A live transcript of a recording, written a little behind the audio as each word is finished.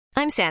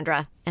I'm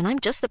Sandra, and I'm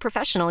just the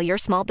professional your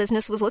small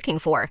business was looking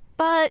for.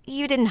 But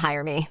you didn't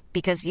hire me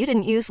because you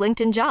didn't use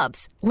LinkedIn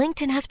Jobs.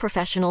 LinkedIn has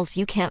professionals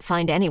you can't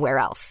find anywhere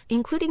else,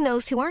 including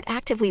those who aren't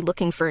actively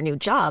looking for a new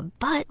job,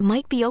 but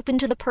might be open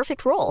to the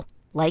perfect role,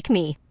 like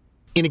me.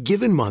 In a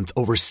given month,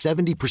 over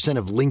 70%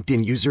 of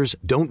LinkedIn users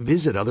don't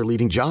visit other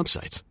leading job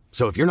sites.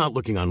 So if you're not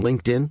looking on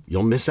LinkedIn,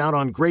 you'll miss out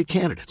on great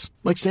candidates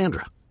like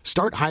Sandra.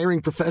 Start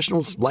hiring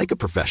professionals like a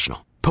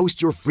professional.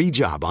 Post your free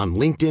job on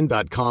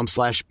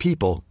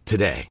linkedin.com/people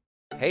today.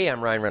 Hey,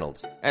 I'm Ryan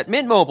Reynolds. At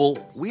Mint Mobile,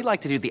 we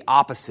like to do the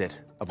opposite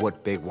of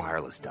what Big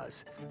Wireless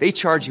does. They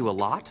charge you a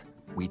lot,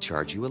 we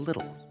charge you a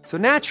little. So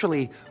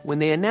naturally, when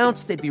they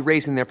announced they'd be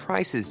raising their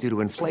prices due to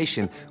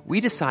inflation,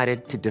 we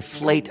decided to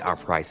deflate our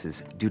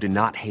prices due to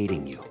not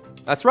hating you.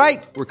 That's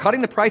right. We're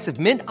cutting the price of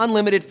Mint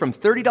Unlimited from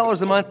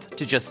 $30 a month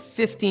to just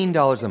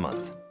 $15 a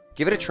month.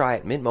 Give it a try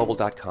at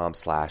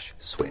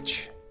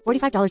mintmobile.com/switch.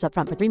 $45 up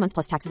front for 3 months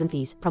plus taxes and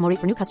fees. Promo rate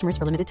for new customers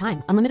for limited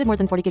time. Unlimited more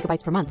than 40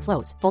 gigabytes per month.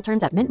 Slows full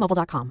terms at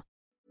mintmobile.com.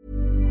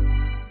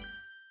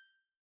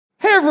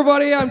 Hey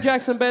everybody, I'm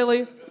Jackson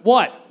Bailey.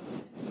 What?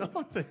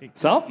 Nothing.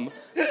 Something?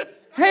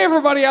 Hey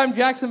everybody, I'm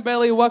Jackson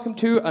Bailey. Welcome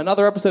to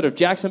another episode of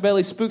Jackson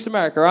Bailey Spooks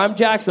America. I'm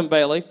Jackson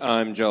Bailey.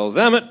 I'm Joel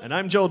Zammett. And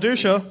I'm Joel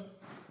Dusha.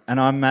 And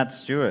I'm Matt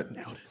Stewart.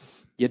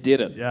 You did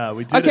it. Yeah,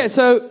 we did it. Okay,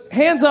 so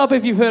hands up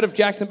if you've heard of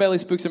Jackson Bailey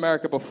Spooks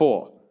America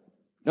before.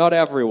 Not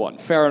everyone.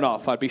 Fair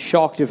enough. I'd be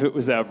shocked if it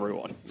was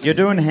everyone. You're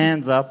doing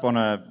hands up on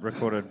a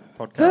recorded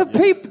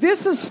podcast.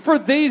 This is for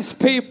these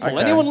people. Okay.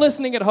 Anyone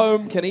listening at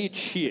home can eat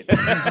shit.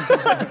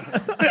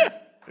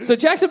 So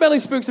Jackson Bailey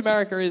Spooks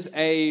America is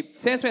a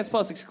Sanspants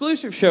Plus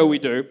exclusive show we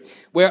do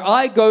where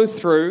I go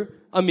through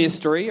a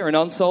mystery or an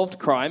unsolved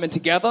crime, and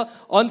together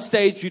on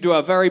stage we do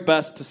our very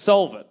best to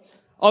solve it.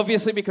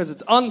 Obviously, because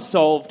it's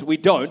unsolved, we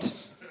don't.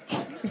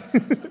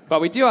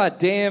 But we do our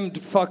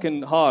damned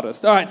fucking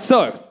hardest. All right,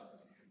 so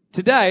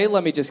today,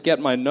 let me just get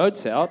my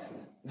notes out.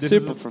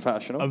 Super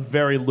professional. A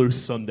very loose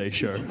Sunday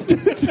show.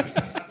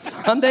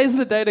 Sunday's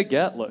the day to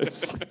get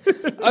loose.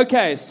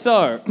 Okay,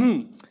 so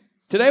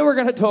today we're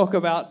going to talk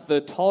about the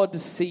Todd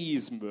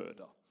Seas murder.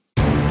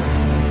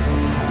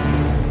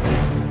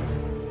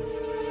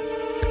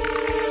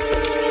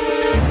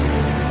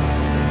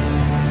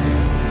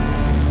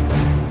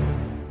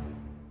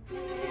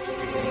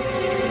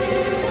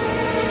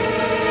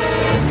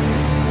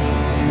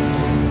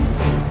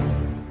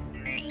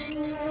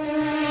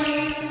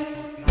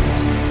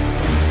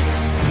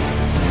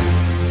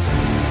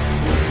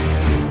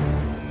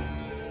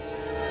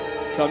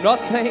 So I'm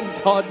not saying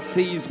Todd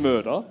Seas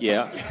murder.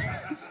 Yeah.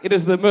 It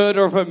is the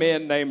murder of a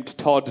man named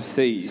Todd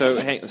Seas.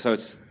 So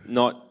it's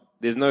not.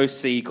 There's no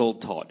C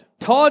called Todd.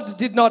 Todd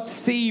did not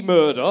see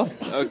murder.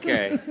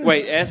 Okay.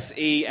 Wait,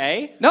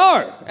 S-E-A?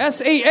 No,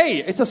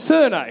 S-E-E. It's a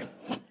surname.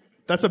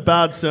 That's a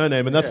bad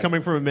surname, and that's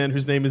coming from a man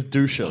whose name is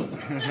Dusha.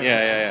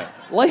 Yeah.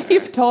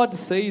 Leave Todd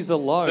Seas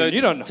alone. So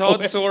you don't know.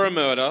 Todd saw a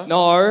murder.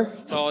 No.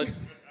 Todd.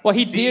 Well,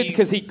 he did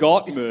because he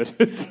got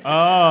murdered.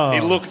 Oh.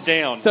 He looked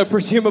down. So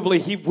presumably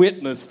he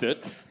witnessed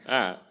it.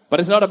 But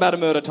it's not about a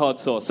murder Todd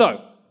saw. So,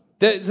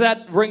 does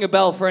that ring a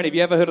bell for any of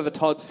you? Ever heard of the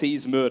Todd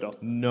Seas murder?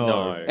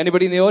 No.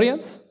 Anybody in the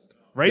audience?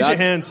 Raise your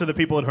hand so the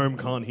people at home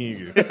can't hear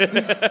you.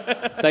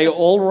 They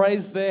all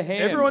raised their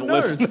hand. Everyone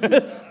knows.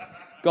 Listeners.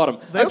 Got him.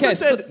 They also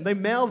said they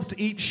mouthed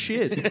eat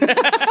shit.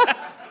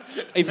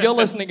 If you're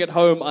listening at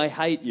home, I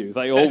hate you.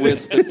 They all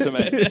whispered to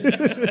me.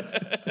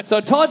 So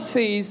Todd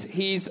Seas,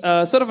 he's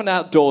sort of an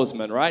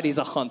outdoorsman, right? He's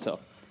a hunter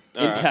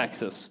in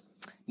Texas.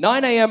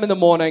 9 a.m. in the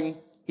morning,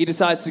 he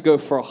decides to go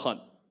for a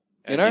hunt.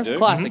 You know?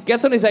 Classic. Mm-hmm.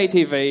 Gets on his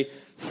ATV,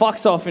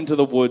 fucks off into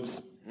the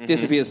woods,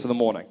 disappears for the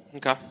morning.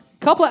 Okay.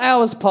 Couple of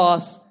hours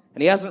pass,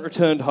 and he hasn't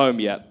returned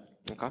home yet.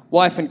 Okay.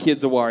 Wife and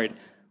kids are worried.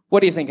 What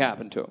do you think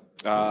happened to him?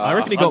 I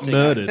reckon he got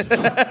murdered.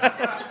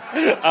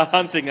 A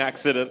hunting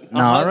accident. No,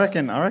 I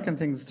reckon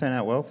things turn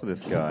out well for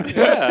this guy.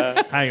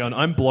 Yeah. Hang on,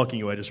 I'm blocking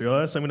you. I just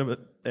realised.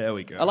 There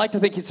we go. I like to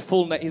think his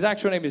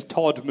actual name is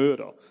Todd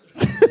Murder.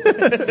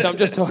 So I'm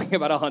just talking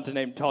about a hunter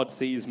named Todd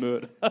Seas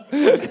Murder.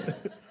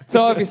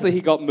 So obviously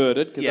he got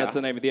murdered because that's the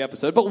name of the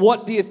episode. But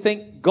what do you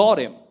think got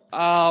him?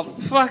 I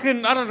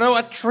don't know,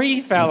 a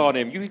tree fell on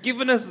him. You've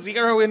given us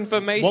zero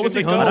information. What was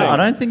he hunting? I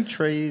don't think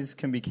trees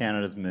can be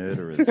counted as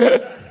murderers.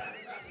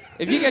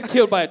 If you get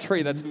killed by a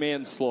tree, that's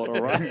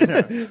manslaughter, right?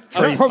 Tree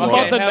From slaughter.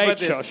 Mother How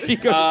about Nature.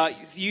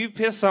 this? You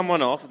piss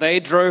someone off, they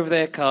drove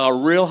their car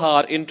real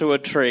hard into a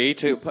tree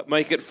to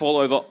make it fall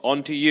over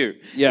onto you.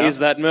 Yeah. Is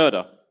that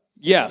murder?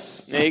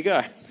 Yes. There you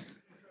go.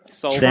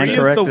 Stand Tree is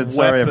corrected. the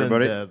Sorry, weapon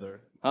everybody. there, though.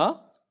 Huh?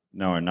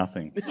 No,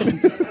 nothing.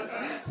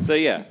 So,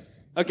 yeah.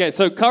 Okay,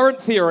 so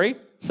current theory,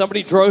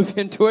 somebody drove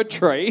into a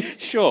tree.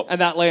 Sure.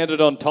 And that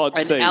landed on Todd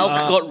And Seas.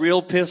 Alf got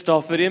real pissed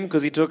off at him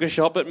because he took a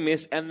shot but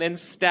missed and then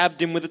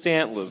stabbed him with its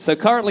antlers. So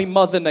currently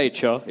Mother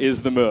Nature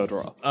is the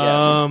murderer.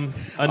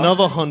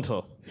 Another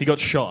hunter. He got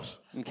shot.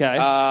 Okay.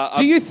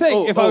 Do you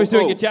think if I was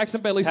doing a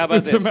Jackson Bailey How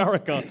about Spooks this?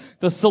 America,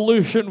 the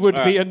solution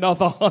would be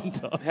another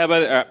hunter? How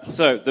about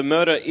so the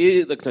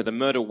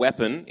murder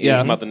weapon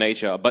is Mother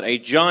Nature, but a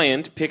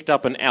giant picked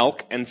up an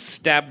elk and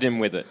stabbed him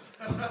with it.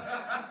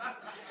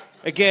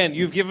 Again,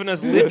 you've given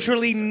us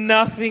literally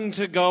nothing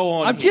to go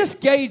on. I'm here.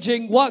 just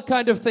gauging what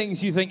kind of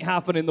things you think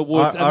happen in the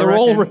woods, and I they're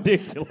all reckon-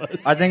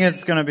 ridiculous. I think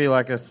it's going to be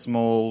like a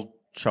small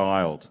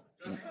child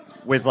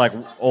with like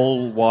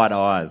all white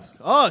eyes.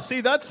 Oh,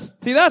 see, that's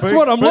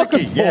what I'm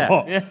looking for.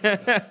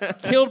 Yeah.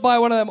 Killed by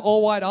one of them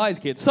all white eyes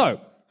kids. So,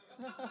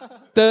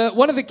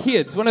 one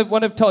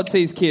of Todd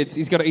C's kids,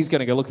 he's going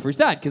to go look for his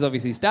dad because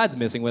obviously his dad's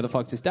missing. Where the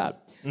fuck's his dad?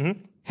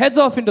 Mm-hmm. Heads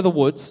off into the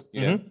woods.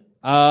 Yeah.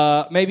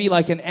 Maybe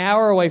like an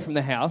hour away from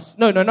the house.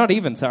 No, not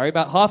even, sorry.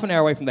 About half an hour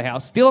away from the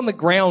house. Still on the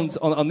grounds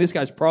on this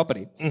guy's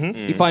property.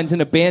 Mm-hmm. He finds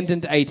an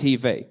abandoned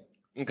ATV.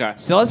 Okay.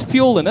 Still has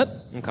fuel in it.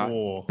 Okay.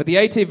 Oh. But the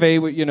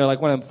ATV, like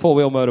one of them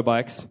four-wheel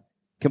motorbikes,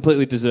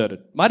 completely deserted.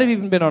 Might have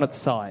even been on its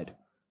side.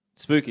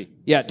 Spooky.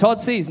 Yeah,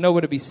 Todd C's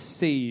nowhere to be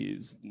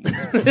seized.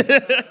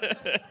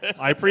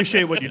 I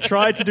appreciate what you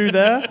tried to do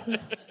there.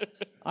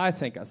 I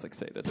think I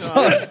succeeded.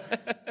 So,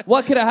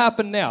 what could have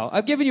happened now?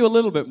 I've given you a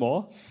little bit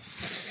more.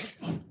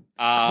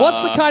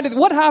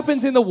 What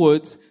happens in the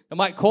woods that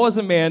might cause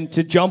a man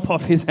to jump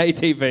off his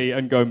ATV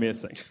and go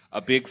missing?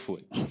 A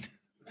Bigfoot.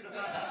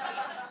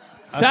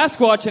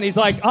 Sasquatch, and he's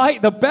like,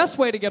 the best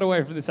way to get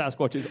away from the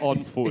Sasquatch is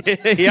on foot.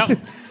 Yep.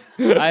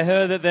 I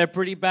heard that they're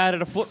pretty bad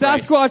at a foot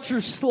race. Sasquatch are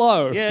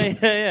slow.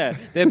 Yeah.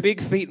 Their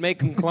big feet make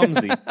them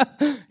clumsy.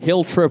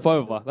 He'll trip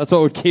over. That's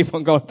what would keep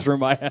on going through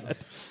my head.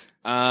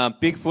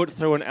 Bigfoot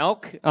threw an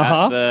elk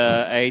at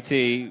the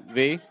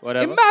ATV,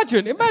 whatever.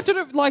 Imagine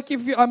it like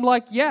I'm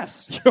like,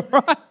 yes, you're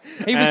right.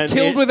 He was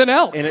killed with an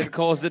elk. And it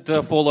caused it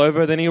to fall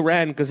over, then he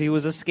ran because he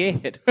was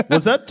scared.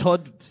 Was that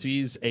Todd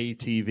C's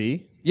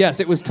ATV?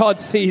 Yes, it was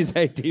Todd C's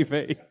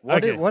ATV.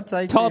 What's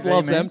ATV? Todd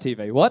loves mean?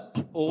 MTV. What?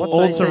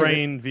 What's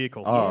All-terrain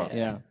vehicle. Oh.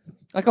 Yeah.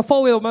 Like a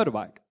four-wheel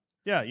motorbike.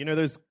 Yeah, you know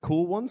those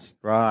cool ones?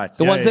 Right.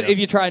 The ones that if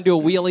you try and do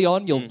a wheelie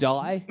on, you'll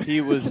die.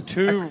 He was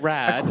too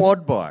rad. A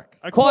quad bike.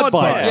 A Quad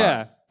bike,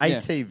 yeah.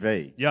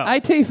 ATV. Yeah.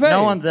 ATV.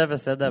 No one's ever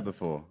said that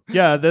before.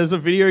 Yeah, there's a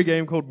video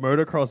game called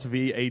Motocross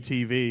v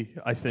ATV,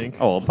 I think.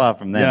 Oh, apart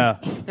from them.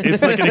 Yeah.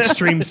 It's like an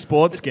extreme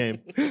sports game.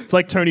 It's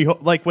like Tony Hawk,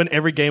 like when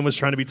every game was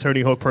trying to be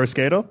Tony Hawk Pro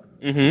Skater.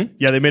 Mm-hmm.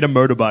 Yeah, they made a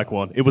motorbike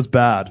one. It was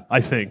bad, I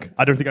think.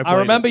 I don't think I played I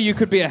remember it. you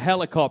could be a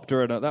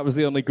helicopter in it. That was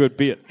the only good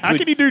bit. How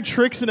can you do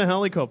tricks in a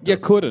helicopter? You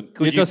couldn't.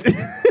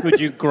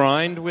 Could you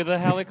grind with a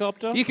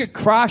helicopter? You could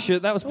crash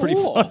it. That was pretty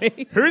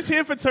funny. Who's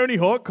here for Tony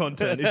Hawk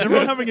content? Is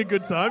everyone having a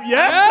good time?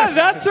 Yeah? Yeah,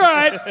 that's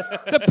right.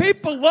 The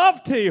people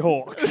love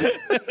T-Hawk.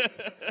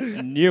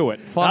 Knew it.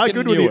 How Fucking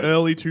good knew were the it.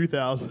 early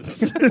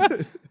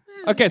 2000s?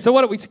 Okay, so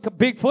what are we...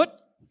 Bigfoot?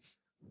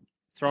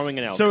 Throwing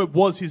an elk. So it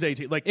was his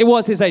ATV. Like, It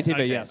was his ATV,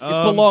 Okay, yes. It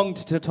belonged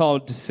to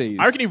Todd C's.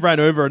 I reckon he ran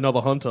over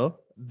another hunter,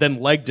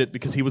 then legged it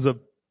because he was a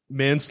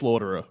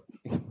manslaughterer.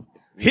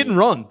 Hit and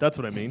run, that's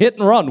what I mean. Hit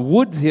and run.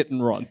 Woods hit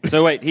and run.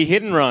 So wait, he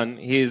hit and run.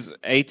 His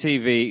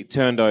ATV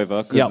turned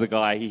over because Yep. the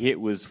guy he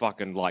hit was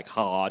fucking like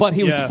hard. But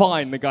he was Yeah.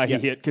 fine, the guy he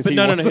hit, because But he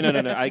no. wasn't.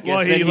 I guess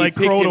Well, then he like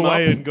picked crawled him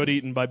away up. and got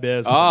eaten by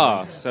bears. Or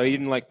something. So he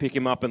didn't like pick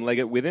him up and leg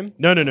it with him.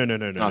 No.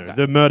 Okay.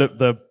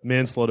 The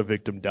manslaughter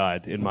victim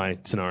died in my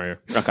scenario.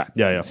 Okay.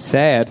 Yeah.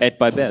 Sad. Ate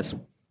by bears.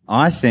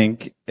 I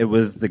think it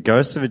was the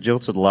ghost of a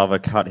jilted lover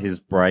cut his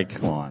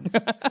brake lines.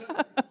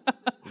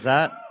 Is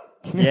that?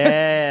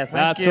 Yeah, thank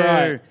That's you.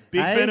 right.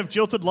 Big Hey? fan of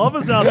jilted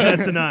lovers out there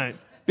tonight.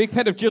 Big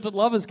fan of jilted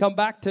lovers come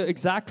back to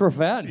exact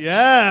revenge.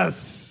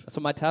 Yes. That's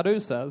what my tattoo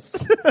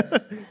says.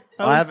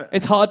 I have,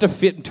 It's hard to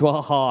fit into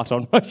a heart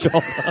on my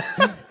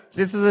shoulder.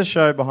 this is a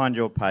show behind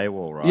your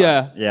paywall, right?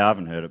 Yeah. Yeah, I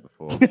haven't heard it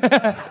before.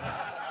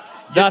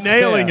 You're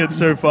nailing fair. it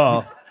so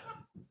far.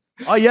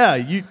 Oh, yeah.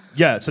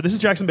 So this is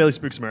Jackson Bailey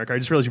Spooks America. I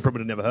just realized you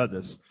probably never heard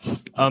this.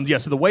 So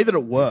the way that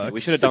it works...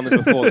 We should have done this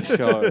before the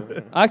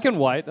show. I can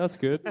wait. That's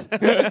good.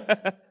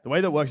 The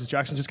way that it works is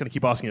Jackson's just going to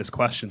keep asking us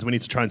questions. We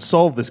need to try and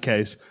solve this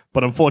case,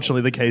 but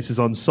unfortunately the case is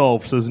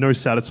unsolved, so there's no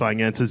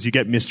satisfying answers. You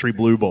get mystery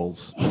blue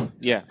balls.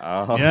 Yeah.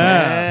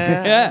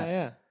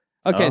 Yeah.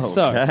 Okay,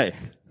 so Okay.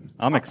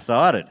 I'm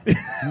excited.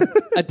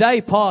 a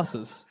day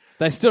passes.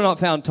 They've still not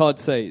found Todd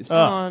C's.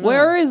 Oh, no.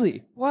 Where is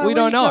he? We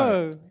don't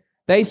know. go?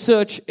 They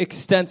search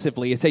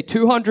extensively. It's a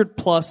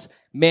 200-plus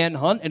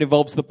manhunt. It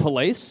involves the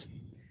police.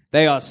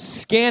 They are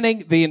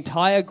scanning the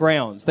entire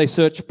grounds. They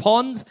search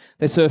ponds.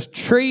 They search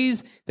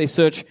trees. They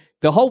search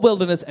the whole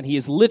wilderness, and he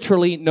is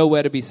literally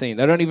nowhere to be seen.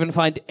 They don't even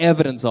find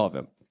evidence of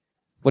him.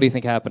 What do you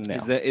think happened now?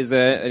 Is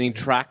there any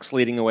tracks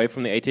leading away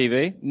from the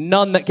ATV?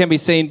 None that can be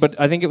seen, but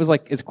I think it was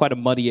it's quite a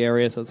muddy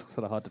area, so it's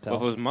sort of hard to tell. Well,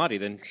 if it was muddy,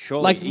 then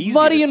surely Like easier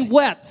muddy to and see.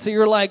 wet, so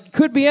you're like,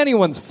 could be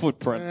anyone's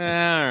footprint.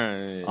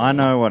 I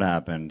know what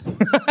happened.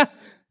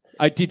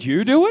 Did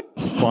you do it?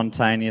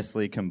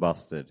 Spontaneously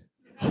combusted.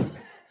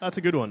 That's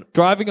a good one.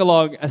 Driving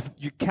along, as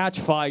you catch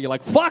fire, you're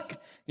like, fuck!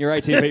 Your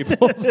ATV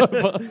falls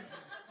over.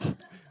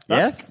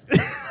 Yes?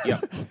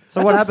 Yeah.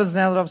 So what happens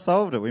now that I've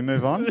solved it? We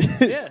move on?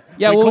 Yeah,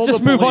 We we'll call just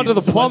the move on to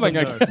the police, plumbing,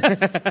 let I them know.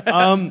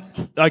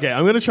 guess. Okay,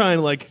 I'm going to try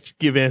and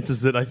give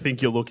answers that I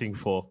think you're looking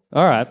for.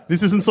 All right.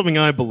 This isn't something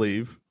I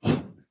believe.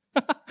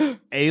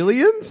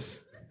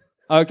 Aliens?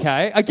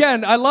 Okay.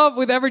 Again, I love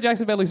with every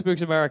Jackson Bailey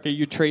Spooks America,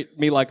 you treat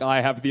me like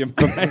I have the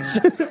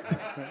information.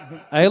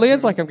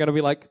 Aliens? Like I'm going to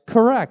be like,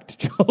 correct,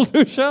 Joel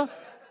Dusha.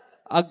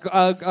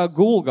 A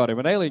ghoul got him.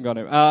 An alien got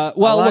him. Well,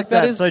 I like look,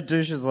 that is... So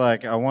Douche is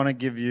like, I want to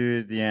give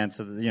you the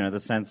answer, the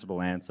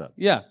sensible answer.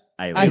 Yeah.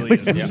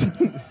 Aliens.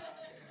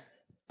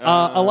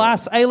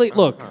 Alas, alien...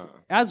 Look,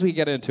 as we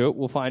get into it,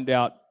 we'll find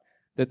out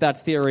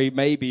that theory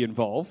may be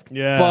involved.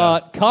 Yeah.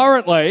 But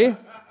currently...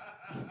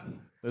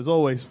 There's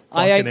always fucking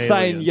I ain't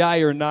saying aliens.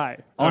 yay or nay.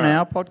 On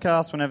our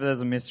podcast, whenever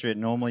there's a mystery, it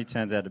normally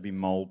turns out to be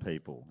mole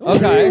people.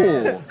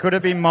 Okay. Could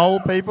it be mole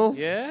people?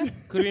 Yeah,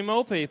 could be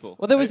mole people.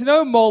 Well, there was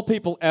no mole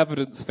people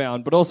evidence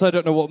found, but also I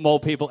don't know what mole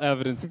people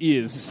evidence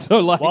is.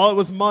 So, like, Well, it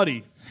was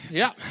muddy.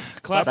 Yeah,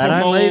 classic They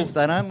don't mole leave.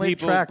 They don't leave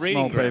people tracks, breeding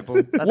mole ground.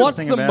 people. That's what's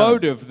thing the about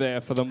motive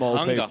there for the mole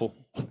Hunger. people?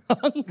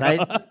 They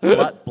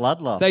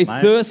bloodlust. They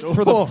mate. thirst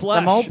for the flesh.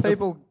 The mole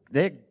people,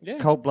 they're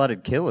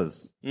cold-blooded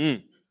killers.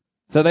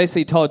 So they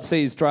see Todd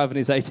C's driving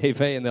his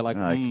ATV, and they're like,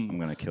 Like, I'm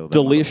going to kill them.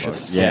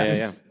 delicious.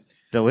 Yeah.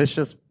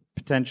 Delicious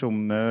potential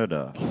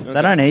murder. Okay.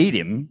 They don't eat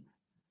him.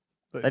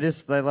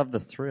 They love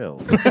the thrill.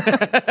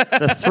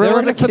 The thrill They're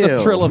of the in it for kill.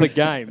 the thrill of the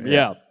game.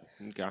 Yeah.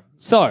 Okay.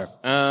 So,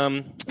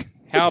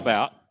 How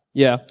about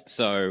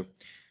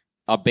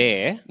a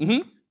bear,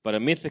 but a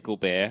mythical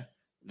bear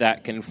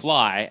that can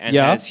fly and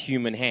Yeah. has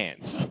human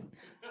hands?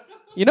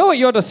 You know what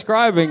you're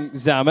describing,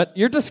 Zamet?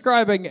 You're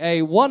describing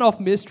a one-off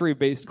mystery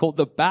beast called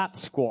the Bat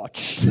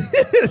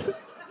Squatch.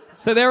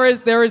 So there is.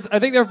 I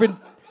think there have been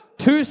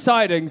 2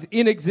 sightings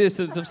in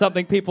existence of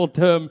something people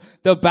term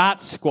the Bat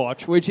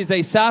Squatch, which is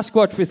a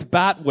Sasquatch with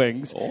bat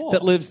wings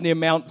that lives near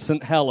Mount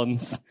St.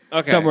 Helens,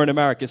 somewhere in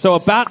America. So a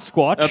Bat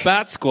Squatch. A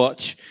bat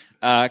squatch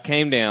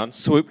came down,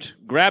 swooped,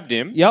 grabbed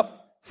him, Yep.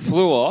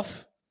 flew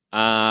off,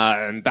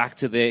 and back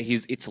to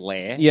its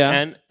lair,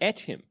 and ate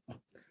him.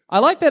 I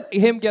like that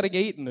him getting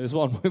eaten is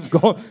one we've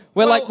gone.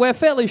 We're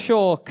fairly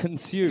sure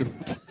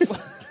consumed. The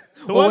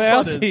Well, worst where part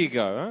else is, do you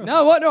go? Huh?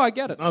 No, I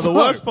get it. No, the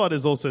worst part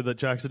is also that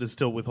Jackson is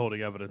still withholding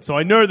evidence. So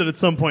I know that at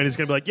some point he's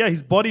going to be like, yeah,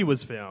 his body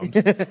was found.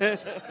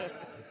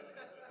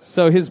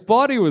 So his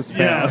body was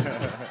found.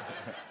 Yeah.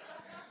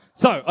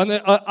 So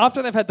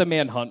after they've had the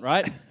manhunt,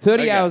 right?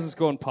 30 hours has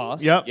gone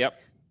past. Yep.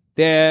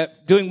 They're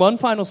doing one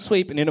final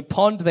sweep, and in a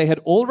pond they had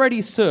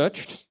already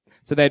searched.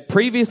 So they had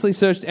previously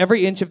searched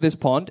every inch of this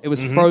pond. It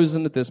was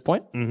frozen at this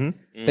point.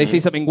 They see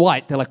something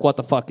white. They're like, what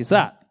the fuck is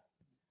that?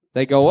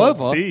 They go Todd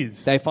over.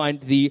 C's. They find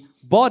the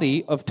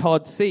body of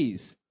Todd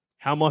C's.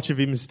 How much of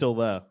him is still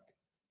there?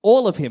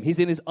 All of him. He's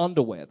in his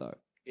underwear, though.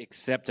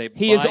 Except a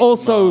He is bite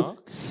also mark.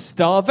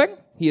 starving.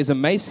 He is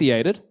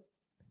emaciated.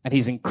 And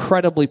he's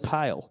incredibly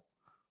pale.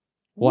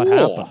 What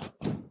happened?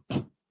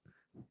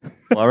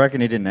 Well, I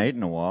reckon he didn't eat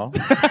in a while.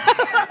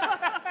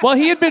 Well,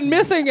 he had been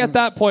missing at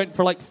that point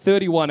for like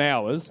 31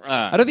 hours.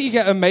 I don't think you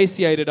get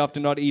emaciated after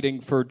not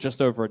eating for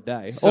just over a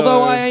day.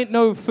 Although I ain't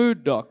no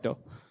food doctor.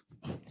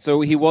 So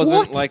he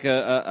wasn't like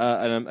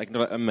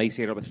not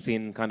emaciated or a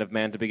thin kind of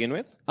man to begin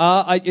with?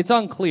 It's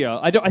unclear.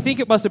 I think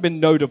it must have been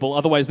notable.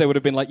 Otherwise, they would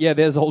have been like, yeah,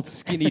 there's old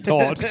skinny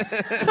Todd.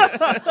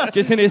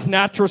 Just in his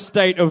natural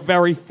state of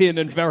very thin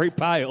and very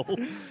pale.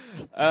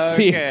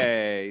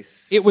 Okay.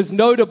 It was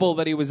notable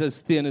that he was as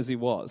thin as he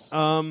was.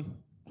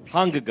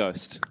 Hunger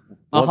Ghost.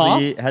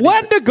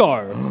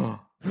 Wendigo!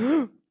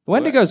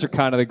 Wendigos are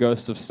kind of the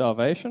ghosts of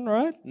starvation,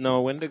 right?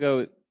 No,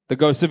 Wendigo... The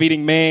ghosts of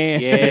eating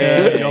man.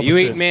 Yeah, you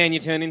eat man, you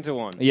turn into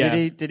one.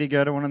 Yeah. Did he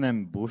go to one of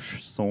them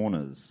bush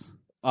saunas?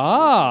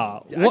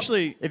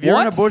 Actually, If you're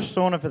in a What? bush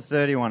sauna for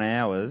 31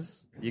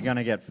 hours, you're going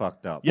to get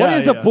fucked up. Yeah. What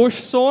is a bush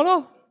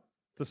sauna?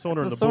 it's a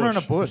sauna in It's the a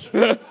sauna bush. in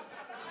a bush.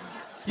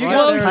 You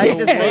guys hate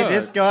to see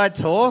this guy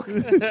talk?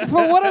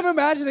 For what I'm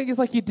imagining is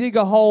like you dig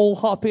a hole,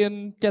 hop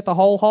in, get the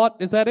hole hot.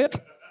 Is that it?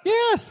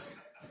 Yes.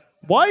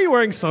 Why are you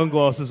wearing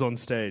sunglasses on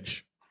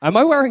stage? Am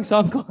I wearing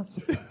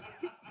sunglasses?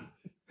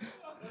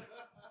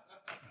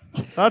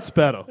 That's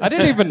better. I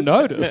didn't even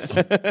notice.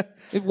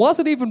 It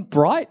wasn't even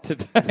bright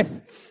today.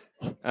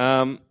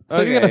 Okay.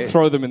 So you're going to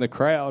throw them in the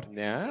crowd.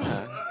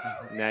 Yeah.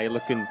 Now you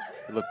look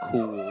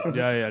cool.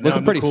 Yeah. Looking I'm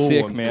the pretty cool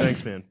sick, one. man.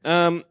 Thanks, man.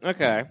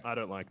 Okay. I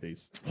don't like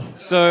these.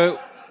 So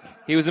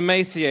he was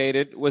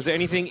emaciated. Was there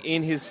anything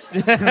in his...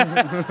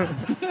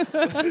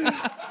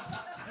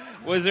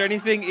 Was there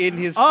anything in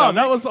his Oh, stomach?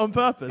 that was on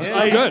purpose.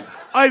 That's good.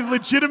 I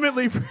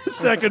legitimately, for a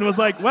second, was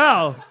like,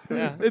 wow,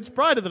 it's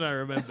brighter than I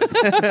remembered.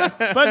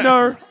 But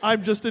no,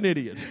 I'm just an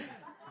idiot.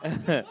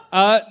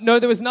 No,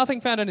 there was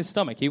nothing found in his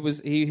stomach.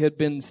 He had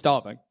been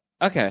starving.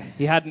 Okay.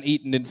 He hadn't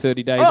eaten in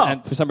 30 days, Oh.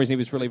 and for some reason he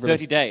was really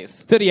 30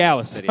 days. 30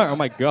 hours. 30 hours. Oh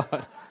my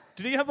god.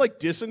 Did he have, like,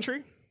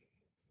 dysentery?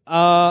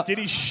 Did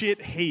he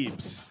shit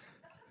heaps?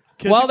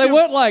 'Cause Well, if they you-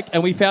 weren't like,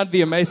 and we found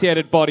the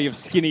emaciated body of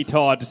skinny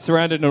Todd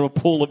surrounded in a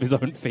pool of his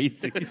own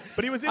feces.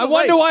 But he was in I a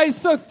wonder lake. why he's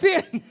so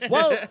thin.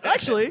 Well,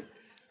 actually,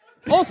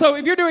 Also,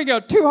 if you're doing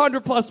a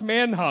 200+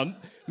 manhunt,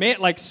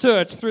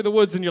 search through the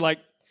woods, and you're like,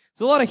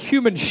 there's a lot of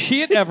human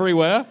shit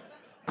everywhere.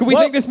 Could we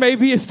think this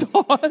maybe is Todd?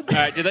 All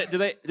right. Did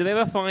they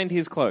ever find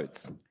his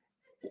clothes?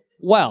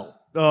 Well,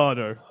 oh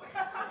no.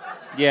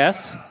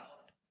 Yes.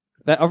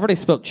 I've already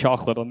spilled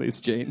chocolate on these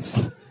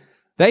jeans.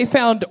 They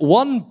found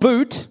one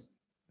boot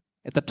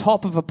at the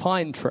top of a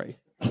pine tree.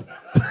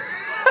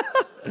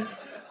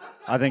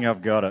 I think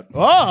I've got it.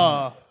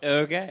 Oh,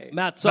 Okay.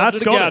 Matt's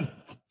Matt's got it.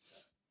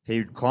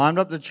 He climbed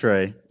up the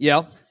tree,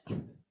 Yeah.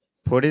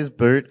 put his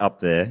boot up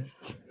there,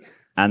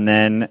 and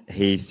then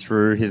he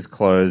threw his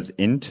clothes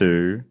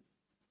into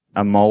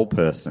a mole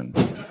person.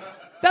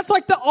 That's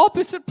like the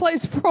opposite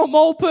place for a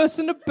mole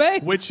person to be.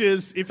 Which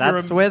is if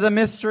That's you're where the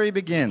mystery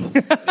begins.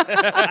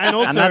 and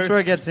also And that's where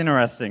it gets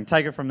interesting.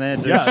 Take it from there,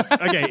 dude. yeah.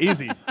 Okay,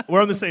 easy. We're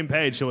on the same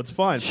page, so it's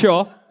fine.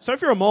 Sure. So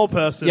if you're a mole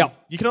person, Yeah.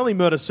 you can only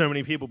murder so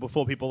many people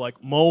before people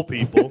like mole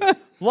people.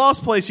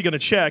 Last place you're going to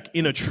check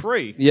in a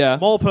tree. Yeah.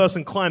 Mole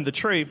person climbed the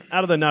tree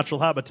out of their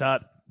natural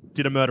habitat,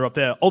 did a murder up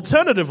there.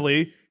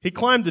 Alternatively, he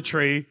climbed the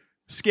tree,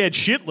 scared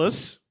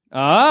shitless,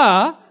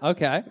 Ah,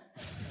 okay.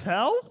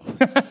 fell,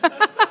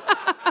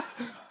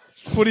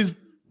 put his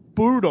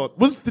boot on.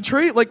 Was the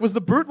tree was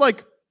the boot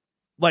like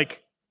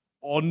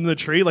on the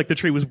tree? Like the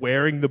tree was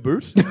wearing the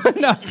boot?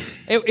 No,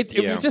 it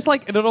Yeah. was just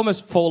like it had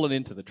almost fallen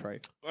into the tree.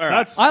 All right.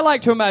 That's I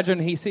like to imagine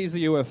he sees a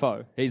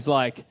UFO. He's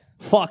like,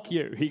 fuck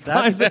you. He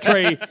climbs the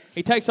tree.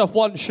 He takes off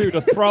one shoe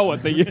to throw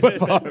at the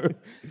UFO.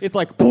 It's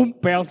like, boom,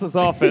 bounces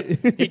off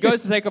it. He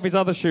goes to take off his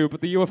other shoe,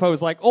 but the UFO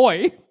is like,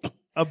 oi,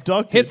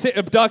 abducted. hits it,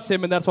 abducts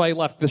him, and that's why he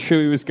left the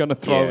shoe he was going to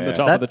throw in the Yeah.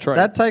 top of the tree.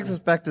 That takes us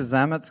back to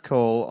Zamet's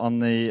call on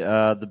the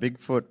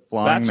Bigfoot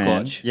flying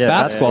man. Bat-squatch. Yeah,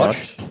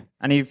 Bat-squatch. Bat-squatch.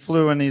 And he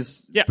flew and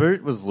his Yeah.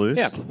 boot was loose.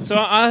 Yeah, so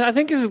I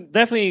think this is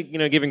definitely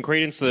giving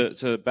credence to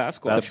Bat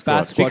Squatch. Bat Squatch.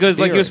 Bat Squatch Because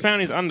he theory. was found in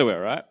his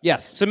underwear, right?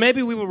 Yes. So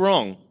maybe we were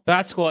wrong.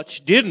 Bat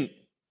Squatch didn't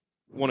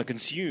want to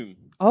consume.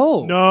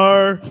 Oh.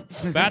 No.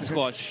 Bat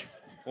Squatch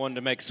wanted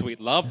to make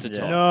sweet love to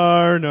Todd.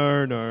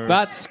 No.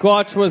 Bat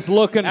Squatch was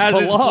looking As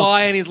for he's love.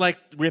 flying, he's like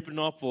ripping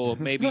off or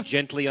maybe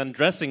gently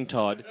undressing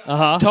Todd.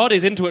 Uh-huh. Todd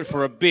is into it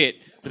for a bit,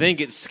 but then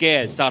gets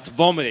scared, starts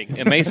vomiting,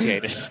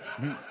 emaciated,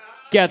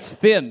 Gets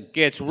thin.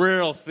 gets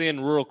real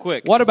thin real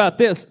quick. What about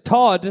this?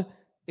 Todd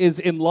is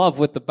in love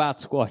with the Bat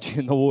Squatch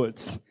in the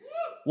woods.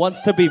 Wants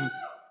to be...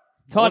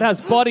 Todd has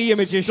body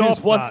image Stop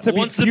issues, wants that. to be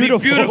Wants beautiful.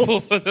 to be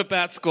beautiful for the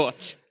Bat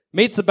Squatch.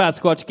 Meets the Bat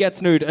Squatch,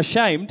 gets nude,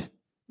 ashamed,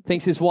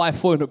 thinks his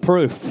wife won't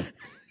approve,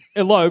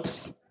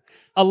 elopes,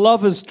 a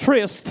lover's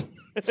tryst,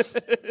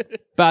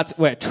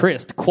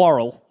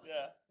 quarrel. Yeah.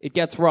 It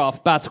gets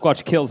rough, Bat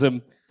Squatch kills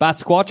him, Bat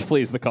Squatch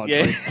flees the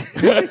country.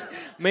 Yeah.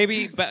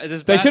 Maybe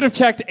does They Bat- should have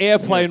checked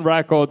airplane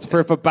records for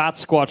if a Bat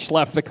Squatch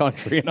left the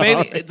country. In a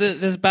Maybe hurry.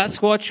 does Bat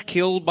Squatch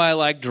killed by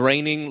like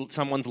draining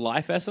someone's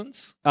life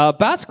essence? Bat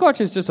Squatch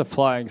is just a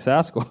flying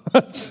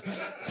Sasquatch.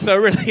 So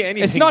really,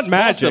 anything. It's not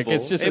magic, Possible.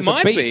 it's just it it's a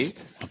might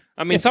beast. be.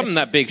 I mean, something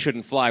that big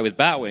shouldn't fly with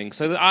bat wings,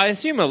 so I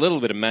assume a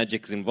little bit of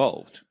magic's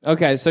involved.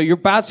 Okay, so your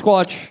Bat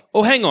Squatch...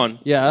 Oh, hang on.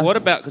 Yeah. What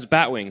about because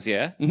bat wings?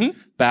 Yeah. Mm-hmm.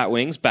 Bat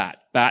wings. Bat.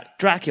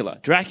 Dracula.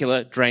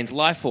 Dracula drains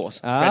life force.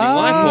 Draining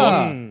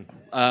life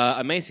force.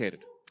 Emaciated.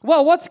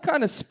 Well, what's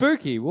kind of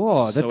spooky?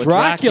 Whoa, the So a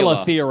Dracula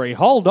Dracula. theory.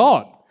 Hold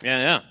on.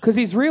 Yeah. Because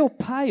he's real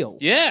pale.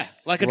 Yeah.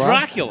 Like a Right.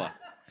 Dracula.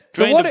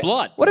 So Drained what of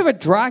blood. What if a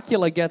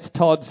Dracula gets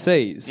Todd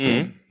sees?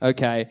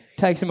 Okay,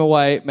 takes him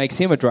away, makes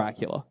him a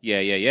Dracula.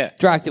 Yeah.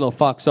 Dracula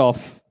fucks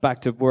off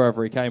back to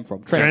wherever he came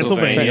from.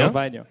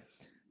 Transylvania.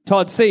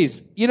 Todd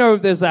sees. You know,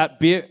 there's that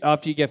bit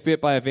after you get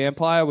bit by a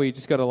vampire where you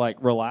just got to like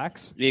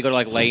relax. You got to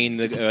like lay in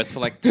the earth for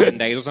like 10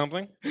 days or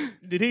something.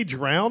 Did he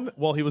drown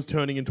while he was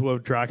turning into a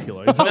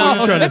Dracula? Is that what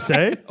you're trying to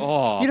say?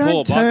 Oh, You poor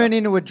don't bugger. turn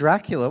into a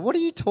Dracula. What are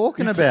you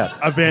talking about?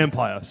 A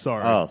vampire,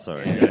 sorry. Oh,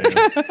 sorry.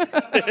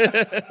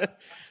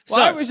 Well,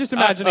 I was just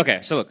imagining. Okay,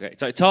 so look.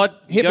 So Todd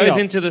Hit me goes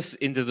up.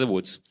 into the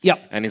woods.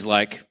 Yep. And he's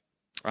like,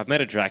 I've met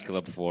a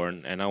Dracula before,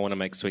 and I want to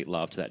make sweet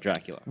love to that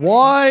Dracula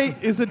Why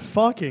is it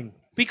fucking?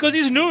 because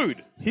he's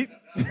nude. He...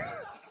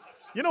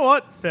 You know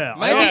what? Fair.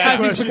 Maybe I asked the as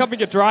he's question.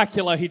 becoming a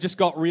Dracula, he just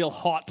got real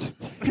hot.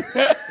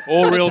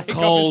 Or real Take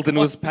off cold his and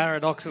was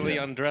paradoxically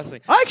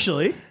undressing.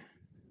 Actually,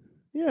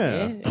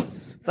 yeah.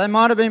 They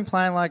might have been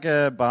playing like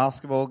a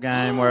basketball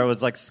game where it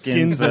was like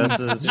skins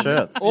versus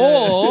shirts.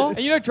 Or, and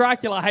you know,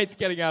 Dracula hates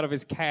getting out of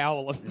his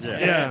cowl. And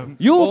Yeah.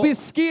 You'll be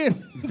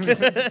skinned.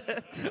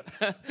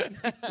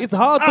 It's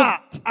hard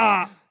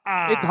to.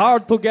 It's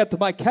hard to get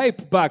my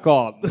cape back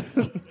on.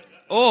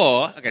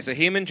 Or okay, so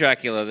him and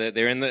Dracula,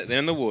 they're in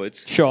the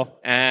woods. Sure.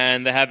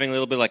 And they're having a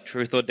little bit like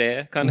truth or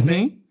dare kind of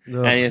thing.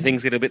 And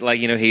things get a bit like,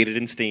 heated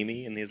and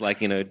steamy. And he's like,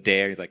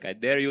 dare. He's like, I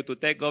dare you to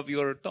take off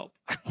your top.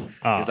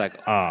 He's like,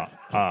 all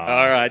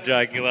right,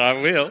 Dracula, I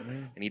will.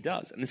 And he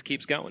does. And this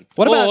keeps going.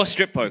 What about- or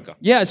strip poker.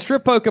 Yeah,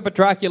 strip poker, but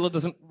Dracula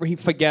doesn't. He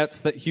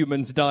forgets that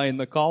humans die in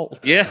the cold.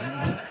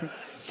 Yeah.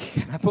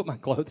 Can I put my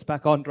clothes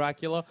back on,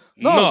 Dracula?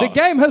 No, No. the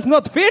game has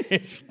not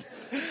finished.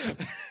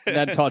 And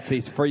then Todd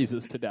sees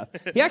freezes to death.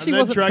 He actually And then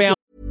wasn't Dracula- found.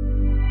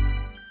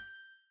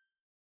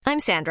 I'm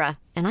Sandra,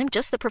 and I'm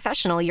just the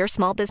professional your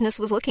small business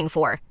was looking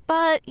for.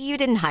 But you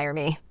didn't hire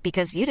me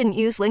because you didn't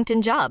use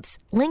LinkedIn Jobs.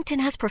 LinkedIn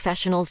has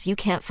professionals you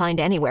can't find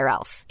anywhere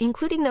else,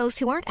 including those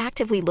who aren't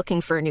actively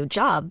looking for a new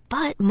job,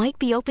 but might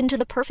be open to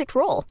the perfect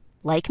role,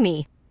 like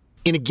me.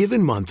 In a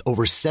given month,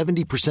 over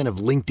 70% of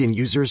LinkedIn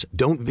users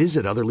don't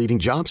visit other leading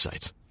job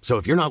sites. So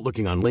if you're not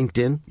looking on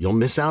LinkedIn, you'll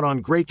miss out on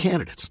great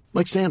candidates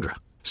like Sandra.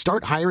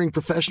 Start hiring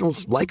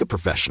professionals like a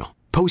professional.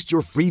 Post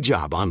your free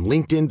job on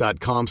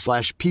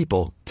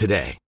linkedin.com/people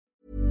today.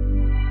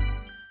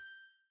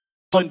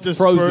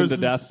 Frozen to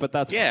death, but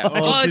that's Yeah.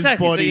 fine. Oh, his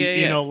exactly. body So,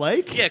 yeah. in a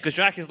lake? Yeah, because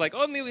Dracula's like,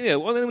 only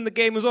when the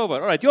game is over.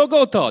 All right, you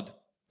go, Todd.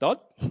 Todd?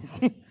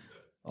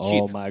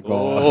 Oh Shit. my god.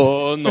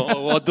 Oh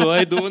no, what do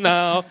I do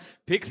now?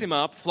 Picks him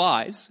up,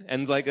 flies,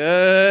 and's like,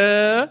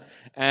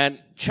 and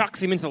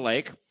chucks him into the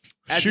lake.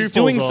 As Shoe he's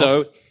doing falls so,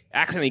 off.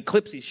 accidentally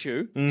clips his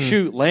shoe.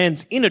 Shoe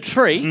lands in a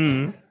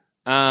tree.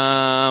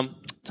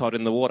 Todd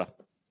in the water.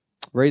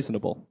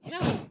 Reasonable.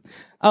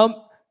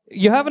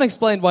 You haven't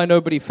explained why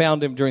nobody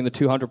found him during the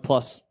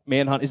 200-plus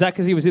manhunt. Is that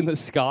because he was in the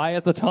sky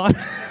at the time?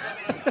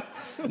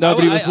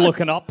 Nobody was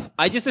looking up?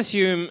 I just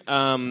assume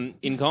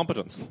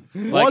incompetence.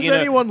 Was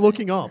anyone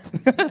looking up?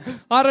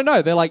 I don't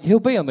know. They're like, he'll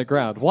be on the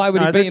ground. Why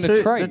would he be in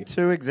a tree? The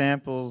two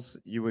examples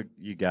you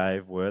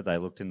gave were they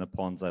looked in the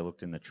ponds, they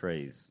looked in the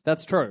trees.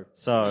 That's true.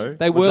 So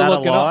They was were that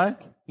looking a lie?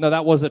 up. No,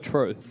 that was a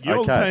truth. You're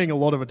Okay. paying a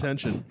lot of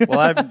attention.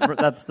 Well,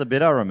 that's the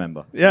bit I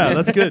remember. Yeah,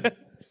 that's good.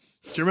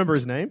 Do you remember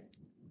his name?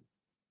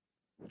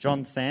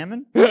 John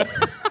Salmon.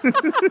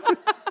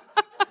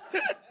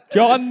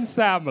 John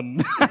Salmon.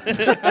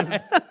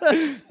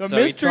 The So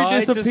he mystery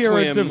tried to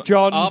disappearance swim of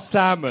John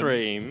Salmon.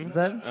 upstream.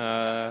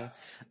 They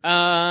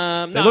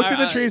They looked in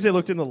the trees, they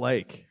looked in the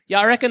lake. Yeah,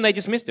 I reckon they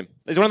just missed him.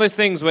 It's one of those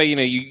things where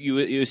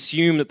you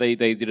assume that they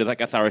did like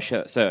a thorough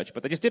search,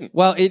 but they just didn't.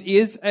 Well, it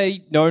is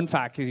a known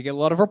fact because you get a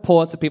lot of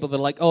reports of people that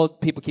are like, oh,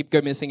 people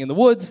go missing in the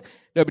woods,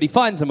 nobody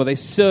finds them, or they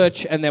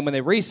search, and then when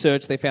they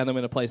research, they found them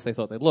in a place they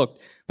thought they looked.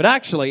 But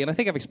actually, and I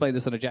think I've explained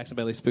this on a Jackson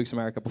Bailey Spooks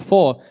America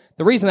before,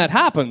 the reason that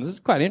happens is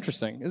quite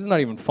interesting. This is not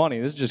even funny.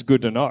 This is just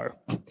good to know.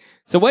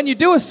 So when you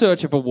do a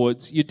search of a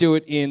woods, you do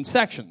it in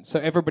sections.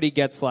 So everybody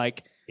gets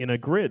like In a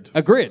grid.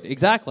 a grid,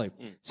 exactly.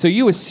 So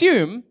you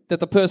assume that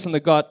the person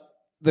that got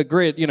the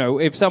grid,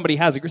 if somebody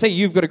has a grid, say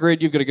you've got a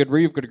grid, you've got a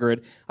grid, you've got a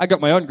grid, I got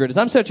my own grid. As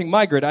I'm searching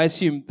my grid, I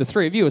assume the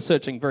three of you are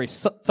searching very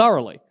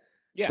thoroughly.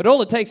 Yeah. But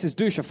all it takes is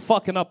Dusha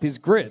fucking up his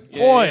grid.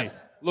 Boy.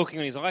 Looking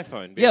on his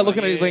iPhone. Yeah,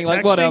 looking at it being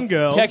like, what Texting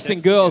girls.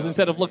 Texting girls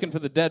instead of looking for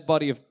the dead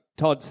body of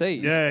Todd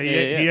Seas. Yeah,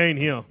 he ain't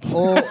here.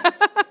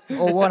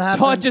 Or what happened?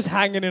 Todd just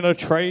hanging in a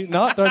tree.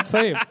 No, don't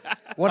see him.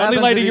 What Only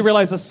happens later if you he's-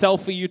 realize the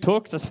selfie you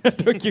took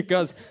took you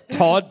guys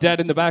Todd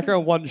dead in the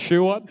background, one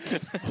shoe on.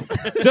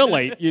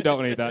 Delete. You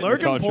don't need that. in your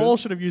Logan conscience. Paul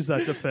should have used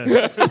that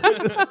defense.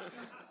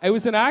 It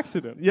was an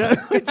accident. Yeah,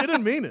 I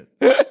didn't mean it.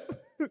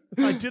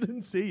 I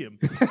didn't see him.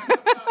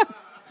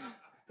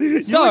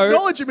 You So-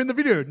 acknowledge him in the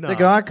video. No. The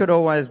guy could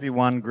always be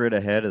one grid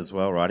ahead as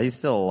well, right? He's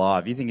still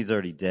alive. You think he's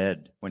already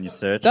dead when you're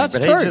searching. That's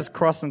but true. he's just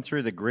crossing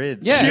through the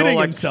grids. Yeah. You're shitting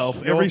like, himself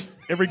you're-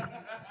 every.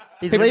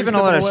 He's every leaving a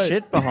step lot of of the way.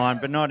 shit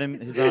behind, but not in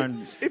his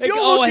own. If you're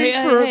Oh, looking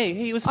hey, for, hey,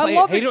 he was I playing.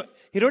 love it.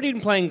 He'd already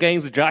been playing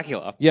games with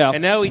Dracula. Yeah.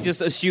 And now he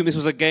just assumed this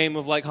was a game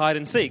of like hide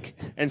and seek.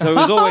 And so he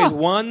was always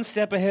one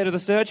step ahead of the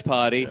search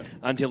party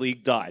until he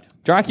died.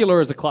 Dracula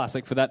is a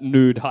classic for that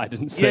nude hide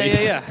and seek.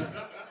 Yeah.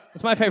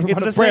 It's my favorite It's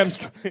one a of Bram's.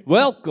 sex-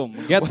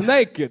 Welcome, get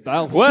naked.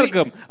 I'll see.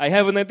 Welcome. I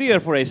have an idea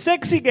for a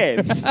sexy game.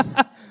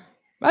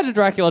 Imagine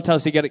Dracula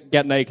tells you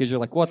get naked. You're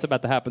like, what's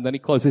about to happen? Then he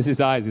closes his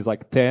eyes. He's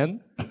like,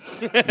 10?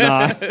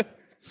 Nah.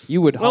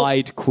 You would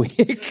hide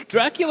quick.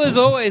 Dracula's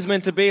always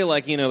meant to be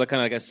like, the kind of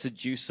like a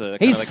seducer. He's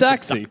kind of like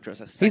sexy. seductress,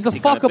 He's a sexy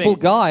kind of fuckable thing.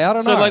 guy. I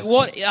don't know. So like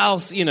what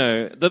else,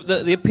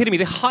 the epitome,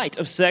 the height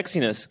of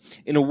sexiness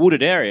in a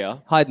wooded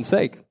area, Hide and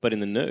seek. but in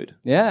the nude.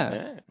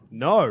 Yeah.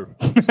 no.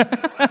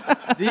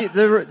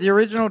 The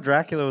original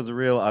Dracula was a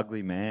real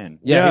ugly man.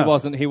 Yeah,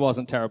 Yeah. he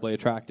wasn't terribly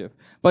attractive.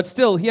 But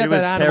still, he He had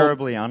was that animal.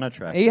 terribly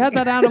unattractive. He had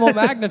that animal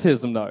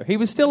magnetism, though. He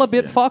was still a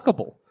bit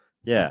fuckable.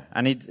 Yeah,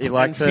 and he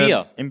liked to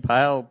fear.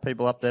 impale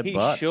people up their He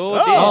butt. sure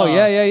did. Oh,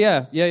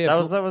 yeah. That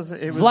was it was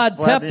Vlad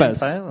the Tepes.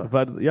 Impaler.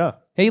 But yeah.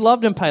 He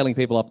loved impaling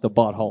people up the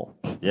butthole.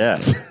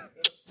 Yeah,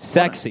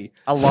 Sexy.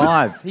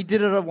 alive. He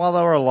did it while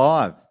they were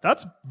alive.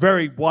 That's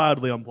very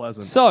wildly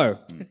unpleasant. So,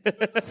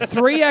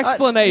 three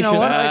explanations. You know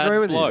what? I agree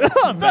with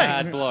you.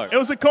 Bad bloke. It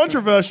was a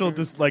controversial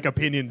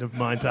opinion of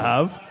mine to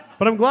have,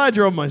 but I'm glad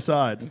you're on my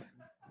side.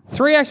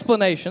 Three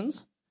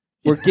explanations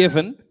were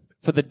given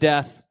for the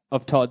death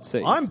of Todd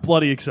Seas. I'm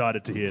bloody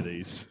excited to hear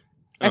these.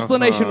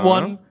 Explanation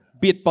one,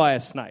 bit by a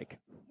snake.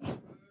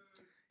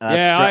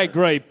 Yeah, I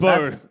agree. Boo.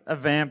 That's a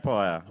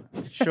vampire.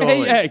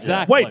 Surely. Yeah,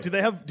 exactly. Wait, did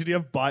he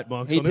have bite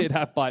marks He on him? did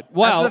have bite.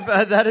 Well,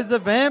 That is a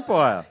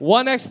vampire.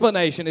 one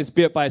explanation is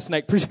bit by a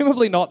snake,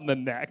 presumably not in the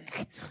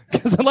neck.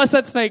 Because unless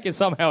that snake is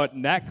somehow at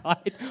neck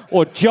height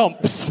or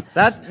jumps.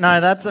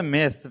 That's a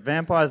myth.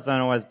 Vampires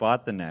don't always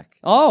bite the neck.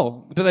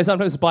 Oh, do they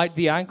sometimes bite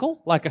the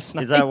ankle like a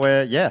snake? Is that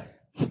where? Yeah.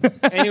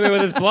 Anywhere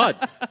with his blood.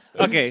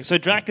 Okay, so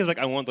Dracula's like,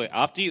 I want to,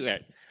 after you,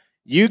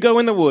 you go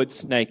in the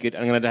woods naked,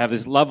 I'm going to have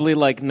this lovely,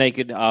 like,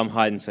 naked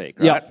hide and seek,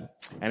 right?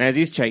 Yep. And as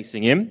he's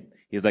chasing him,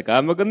 he's like,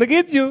 I'm not going to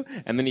get you.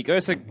 And then he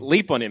goes to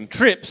leap on him,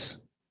 trips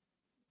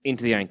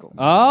into the ankle.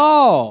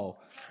 Oh.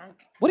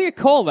 What do you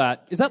call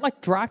that? Is that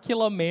like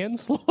Dracula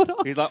manslaughter?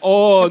 He's like,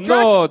 oh,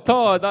 no,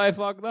 Todd, I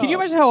fucked up. Can you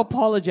imagine how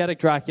apologetic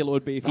Dracula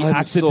would be if he I'm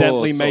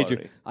accidentally so made you?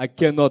 sorry. I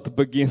cannot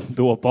begin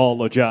to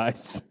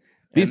apologize.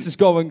 This is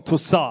going to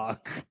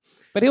suck.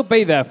 But he'll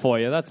be there for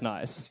you. That's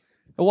nice.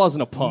 It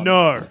wasn't a pun.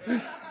 No.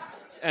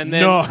 And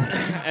then, No.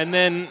 and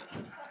then,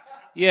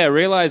 yeah,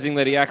 realizing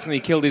that he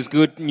accidentally killed his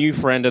good new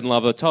friend and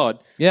lover Todd.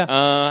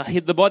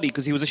 Hid the body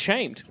because he was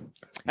ashamed.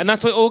 And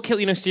that's what all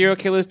serial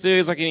killers do.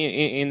 Is like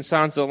in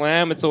Silence of the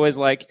Lamb, it's always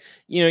like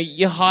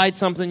you hide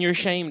something you're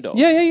ashamed of.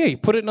 Yeah. You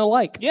put it in a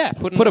lake. Yeah,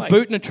 put a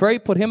boot in a tree.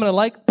 Put him in a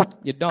lake.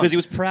 You're done. Because he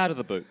was proud of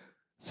the boot.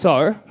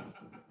 So,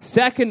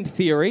 second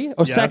theory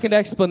or second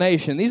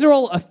explanation. These are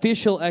all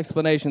official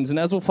explanations, and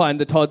as we'll find,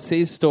 the Todd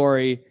Seas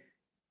story.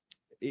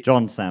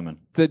 John Salmon.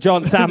 The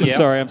John Salmon. Yeah.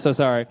 Sorry, I'm so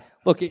sorry.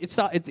 Look, it's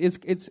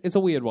a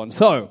weird one.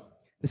 So,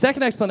 the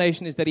second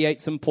explanation is that he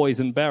ate some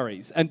poison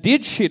berries and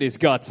did shit his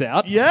guts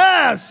out.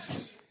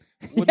 Yes.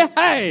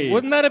 Yay!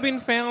 Wouldn't that have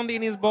been found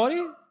in his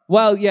body?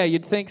 Well, yeah,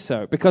 you'd think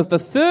so. Because the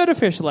third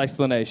official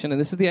explanation,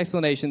 and this is the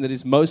explanation that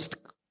is most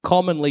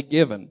commonly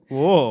given,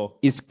 Whoa.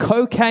 is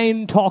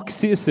cocaine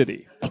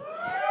toxicity.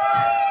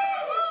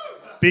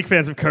 Big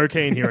fans of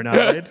cocaine here in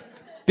Adelaide.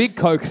 Big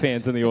Coke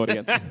fans in the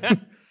audience.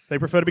 They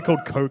prefer to be called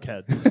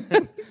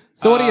cokeheads.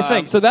 So what do you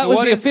think? So that so was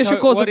what the is official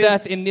co- cause of what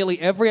death is- in nearly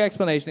every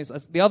explanation.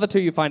 The other two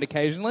you find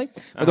occasionally,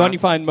 but the one you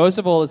find most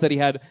of all is that he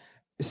had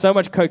so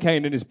much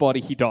cocaine in his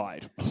body he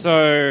died.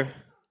 So,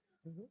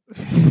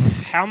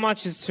 how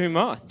much is too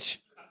much?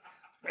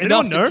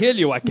 Enough anyone know? to kill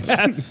you, I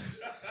guess.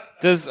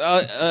 Does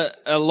a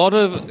lot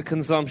of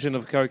consumption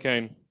of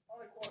cocaine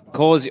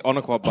cause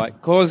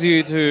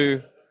you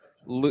to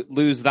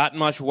lose that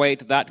much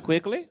weight that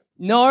quickly?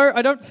 No,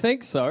 I don't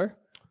think so.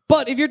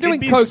 But if you're doing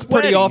be coke sweaty.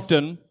 pretty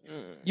often,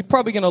 you're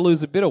probably going to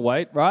lose a bit of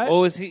weight, right?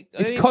 Or is he?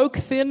 Is coke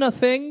thin a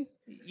thing?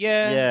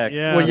 Yeah.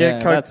 Yeah. Well, Yeah,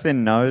 Coke that's-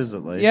 thin nose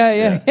at least.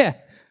 Yeah.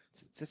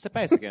 It's a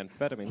basic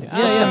amphetamine.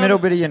 What's the middle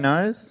bit of your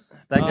nose?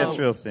 That gets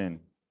real thin.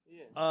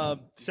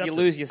 You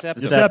lose your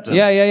septum. Septum.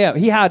 Yeah.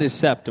 He had his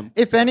septum.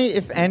 If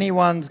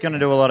anyone's going to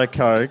do a lot of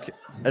coke,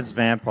 it's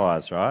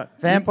vampires, right?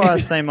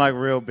 Vampires seem like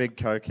real big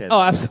cokeheads.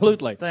 Oh,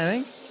 absolutely. Don't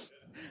you think?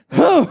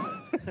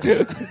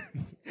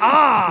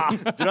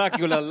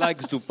 Dracula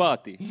likes to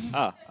party.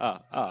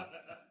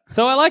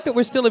 So I like that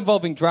we're still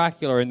involving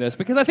Dracula in this,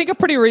 because I think a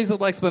pretty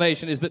reasonable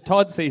explanation is that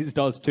Todd Seas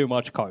does too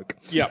much coke.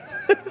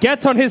 Yep.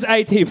 Gets on his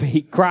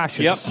ATV,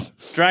 crashes.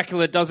 Yep.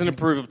 Dracula doesn't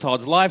approve of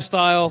Todd's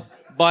lifestyle,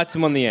 bites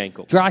him on the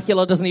ankle.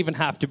 Dracula doesn't even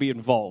have to be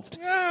involved.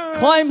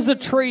 Climbs a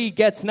tree,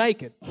 gets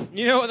naked.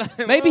 You know what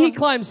that, Maybe he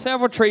climbs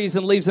several trees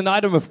and leaves an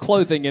item of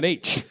clothing in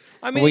each.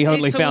 We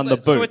only found the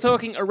boot. So we're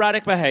talking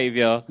erratic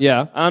behavior.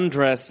 Yeah.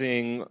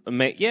 Undressing.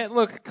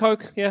 Look,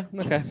 coke. Yeah,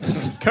 okay.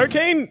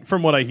 Cocaine,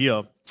 from what I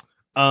hear,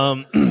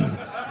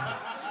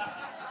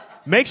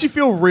 makes you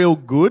feel real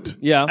good.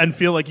 Yeah. And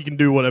feel like you can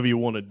do whatever you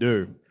want to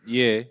do.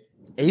 Yeah.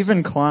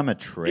 Even climb a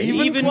tree?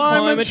 Even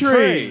climb a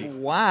tree.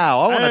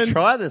 Wow, I want And- to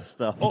try this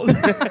stuff.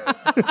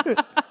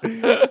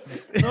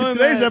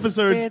 Today's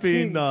episode's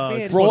been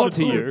Brought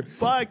to you.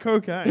 by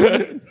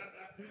cocaine.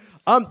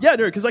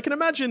 Because I can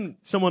imagine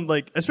someone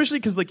especially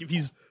because if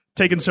he's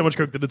taken so much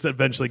coke that it's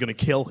eventually going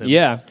to kill him.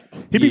 Yeah.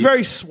 He'd be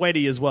very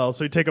sweaty as well,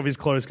 so he'd take off his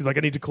clothes because I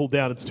need to cool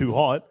down. It's too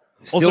hot.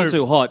 Still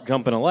too hot,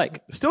 jump in a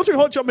lake. Still too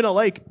hot. Jump in a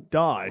lake.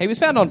 Die. He was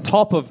found on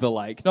top of the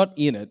lake, not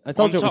in it. I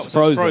told you it was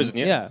frozen.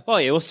 Yeah. Oh,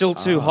 yeah, it was still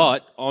too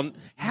hot. How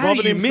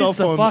Bothered do you miss himself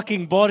the on-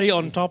 fucking body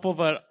on top of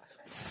a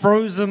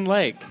frozen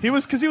lake? He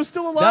was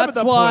still alive at That's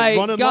that why,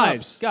 point. Running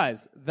laps.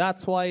 guys,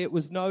 that's why it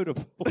was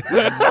notable.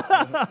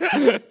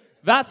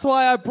 That's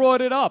why I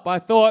brought it up. I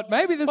thought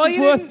maybe this is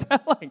you worth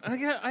telling.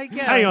 I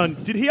guess. Hang on.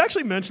 Did he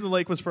actually mention the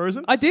lake was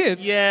frozen? I did.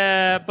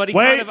 Yeah, but he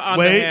Wait, kind of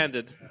wait.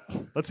 underhanded.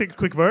 Let's take a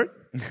quick vote.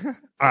 All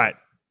right.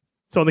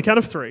 So on the count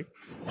of 3,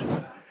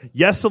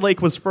 yes, the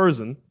lake was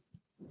frozen.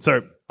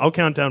 So I'll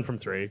count down from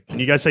 3, and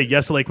you guys say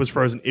yes, the lake was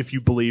frozen if you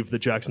believe that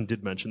Jackson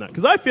did mention that,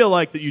 because I feel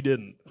like that you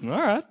didn't. All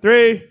right.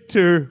 3,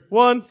 2,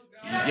 1.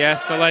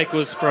 Yes, the lake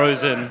was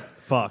frozen.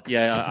 Fuck.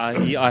 Yeah,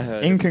 I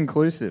heard.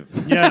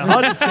 Inconclusive. Yeah,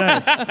 hard to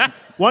say.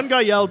 One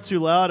guy yelled too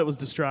loud. It was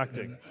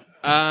distracting.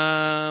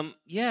 Yeah.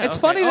 It's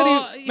okay. funny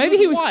that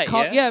he was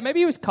white, maybe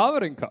he was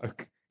covered in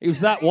coke. He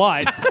was that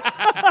white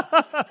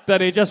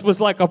that he just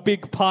was like a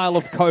big pile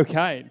of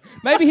cocaine.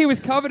 Maybe he was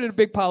covered in a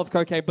big pile of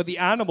cocaine, but the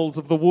animals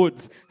of the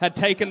woods had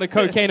taken the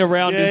cocaine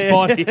around his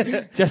body,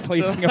 just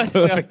leaving a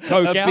perfect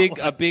coke outline.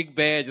 A big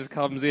bear just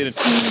comes in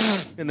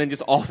and then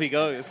just off he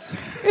goes.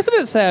 Isn't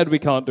it sad we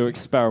can't do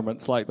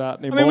experiments like that I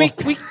anymore? mean,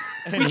 we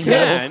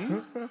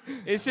can.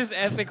 It's just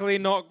ethically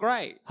not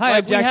great. Hi,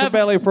 I'm Jackson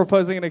Bailey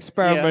proposing an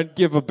experiment. Yeah.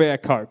 Give a bear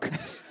coke.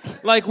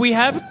 Like we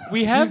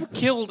have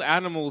killed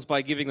animals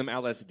by giving them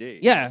LSD.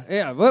 Yeah.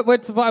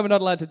 That's why we're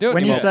not allowed to do it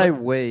When you anymore. say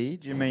we,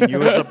 do you mean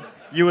you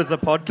as a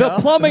podcast? The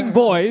plumbing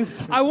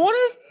boys. I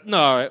wanted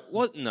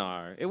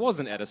it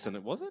wasn't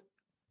Edison, was it?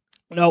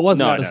 No, it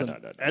wasn't No, Edison. no.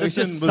 It was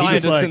Edison just was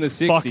scientists just like, in the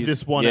 60s. fuck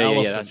this one Yeah,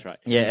 elephant. that's right.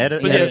 Yeah,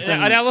 But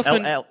Edison. an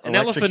elephant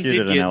electrocuted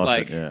did get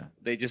elephant,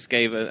 they just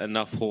gave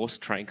enough horse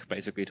trank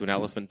basically to an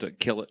elephant to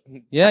kill it.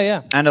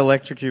 Yeah. And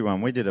electrocute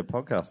one. We did a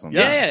podcast on that.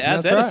 Yeah,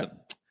 that's That's right. Edison.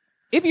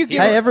 If you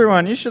give Hey,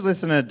 everyone, you should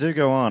listen to Do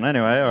Go On.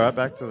 Anyway, all right,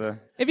 back to the...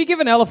 if you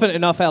give an elephant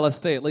enough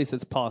LSD, at least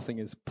its passing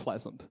is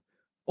pleasant.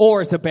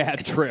 or it's a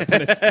bad trip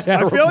and it's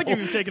terrible. I feel like if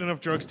you've taken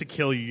enough drugs to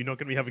kill you, you're not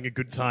going to be having a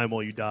good time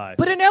while you die.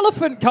 But an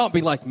elephant can't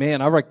be like,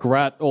 man, I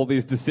regret all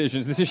these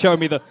decisions. This is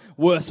showing me the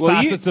worst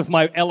facets of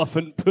my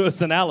elephant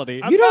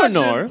personality. You don't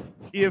know.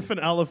 If an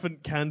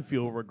elephant can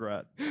feel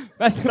regret.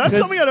 That's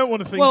something I don't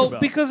want to think about.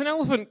 Well, because an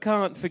elephant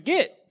can't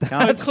forget.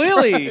 So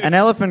clearly... An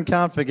elephant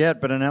can't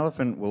forget, but an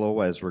elephant will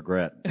always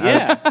regret.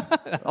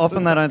 Yeah.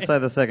 Often they don't say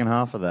the second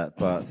half of that,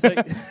 but...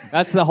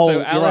 That's the whole... So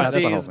you're right, that's the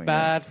LSD whole is thing,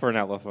 bad for an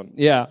elephant.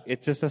 Yeah.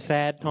 It's just a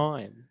sad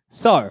time.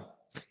 So,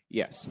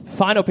 Yes.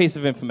 final piece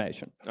of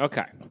information.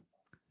 Okay.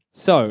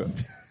 So,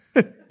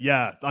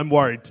 Yeah, I'm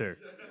worried too.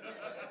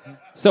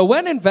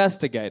 when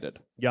investigated,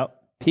 Yep.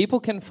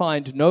 people can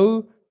find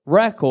no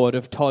record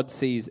of Todd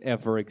C's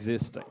ever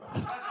existing.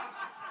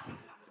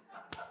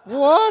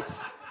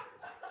 What?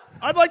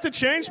 I'd like to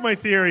change my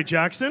theory,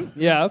 Jackson.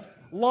 Yeah.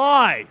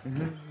 Lie.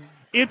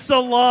 It's a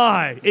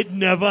lie. It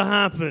never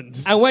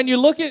happened. And when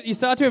you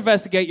start to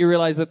investigate, you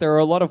realize that there are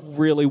a lot of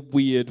really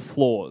weird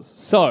flaws.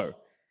 So,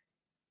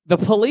 the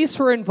police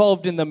were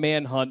involved in the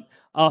manhunt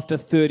after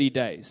 30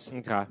 days.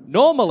 Okay.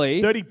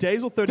 Normally... 30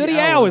 days or 30 30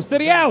 hours.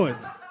 30 hours.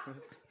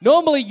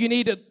 Normally, you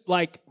need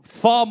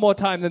far more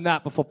time than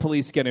that before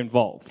police get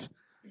involved.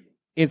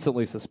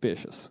 Instantly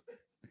suspicious.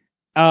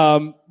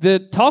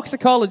 The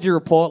toxicology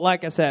report,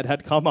 like I said,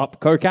 had come up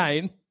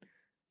cocaine,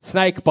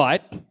 snake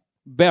bite,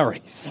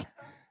 berries.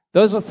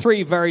 Those are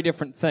 3 very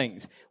different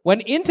things. When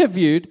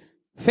interviewed,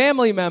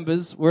 family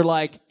members were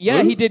like,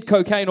 yeah, he did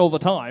cocaine all the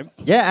time.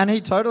 Yeah, and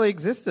he totally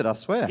existed, I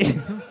swear.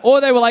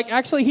 Or they were like,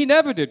 actually, he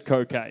never did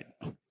cocaine.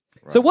 Right.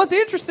 So what's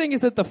interesting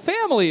is that the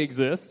family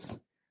exists,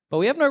 but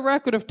we have no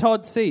record of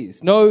Todd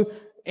C's. No,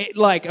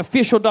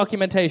 official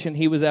documentation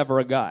he was ever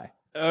a guy.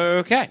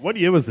 Okay. What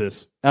year was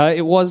this?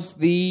 It was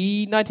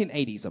the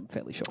 1980s, I'm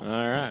fairly sure. All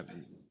right.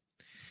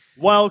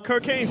 Well,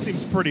 cocaine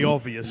seems pretty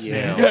obvious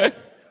now.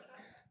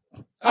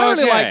 I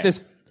really like this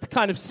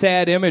kind of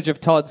sad image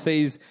of Todd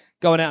C's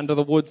going out into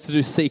the woods to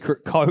do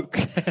secret coke.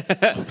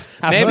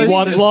 Having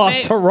one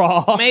last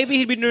hurrah. Maybe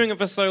he'd been doing it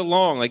for so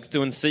long, like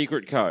doing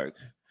secret coke.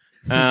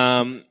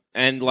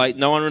 And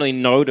no one really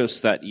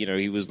noticed that,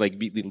 he was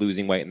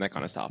losing weight and that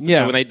kind of stuff. Yeah.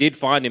 So when they did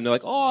find him, they're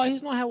like, oh,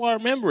 he's not how I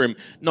remember him,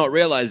 not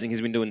realizing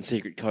he's been doing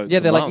secret coke. Yeah,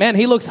 they're for like, man,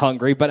 he months. looks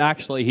hungry, but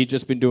actually he'd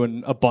just been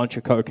doing a bunch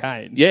of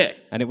cocaine. Yeah.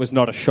 And it was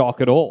not a shock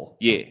at all.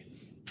 Yeah.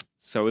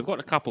 So we've got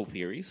a couple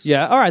theories.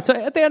 Yeah, all right. So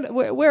at the end,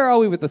 where are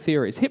we with the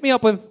theories? Hit me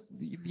up with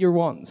your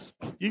ones.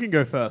 You can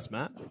go first,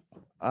 Matt.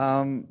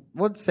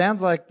 What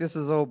sounds like this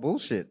is all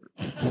bullshit.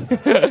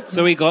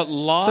 So we got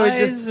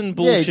lies and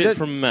bullshit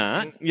from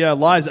Matt. Yeah,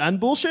 lies and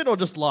bullshit or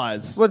just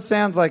lies? What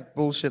sounds like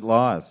bullshit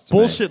lies. to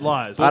Bullshit me.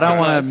 lies. I don't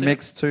want lies, to yeah.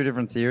 mix 2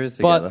 different theories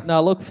together. But,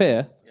 no, look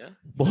fair.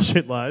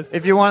 Bullshit lies.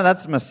 If you want,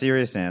 that's my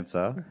serious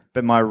answer.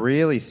 But my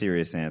really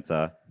serious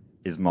answer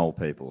is mole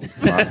people.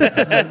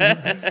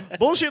 Right?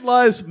 Bullshit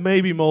lies,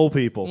 maybe mole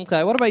people.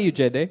 Okay, what about you,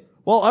 JD?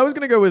 Well, I was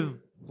going to go with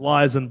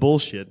lies and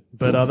bullshit,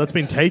 but that's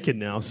been taken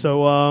now.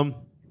 So I'm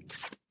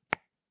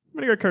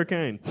going to go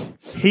cocaine.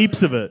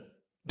 Heaps of it.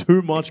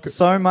 Too much.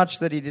 So much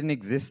that he didn't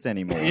exist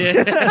anymore.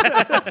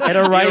 Yeah. It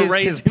erased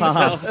his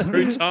past.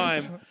 Through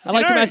time. I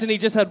like to imagine he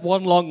just had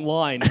one long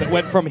line that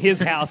went from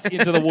his house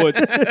into the woods.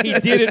 He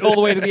did it all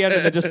the way to the end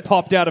and then just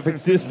popped out of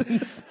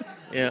existence.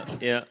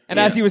 Yeah. And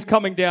as he was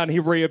coming down, he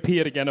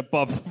reappeared again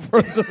above the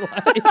frozen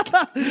lake.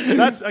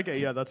 That's okay.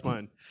 Yeah, that's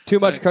mine. Too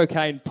much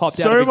cocaine popped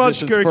out So of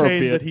much existence for a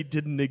cocaine bit. that he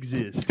didn't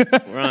exist.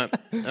 Right.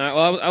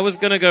 Well, I was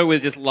going to go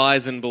with just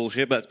lies and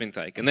bullshit, but that's been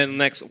taken. Then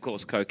next, of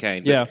course,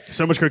 cocaine. Yeah.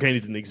 So much cocaine he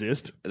didn't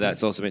exist.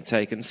 That's also been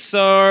taken.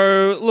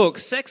 So, look,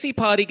 sexy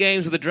party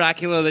games with a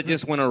Dracula that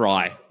just went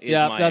awry. Is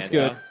Yeah, my that's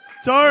answer. good.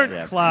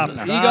 Don't clap.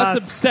 You got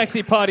some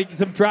sexy party,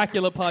 some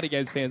Dracula party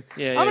games fans.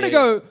 Yeah, I'm going to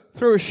go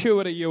throw a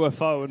shoe at a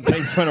UFO and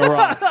things went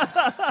awry.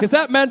 Because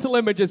that mental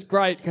image is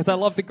great, because I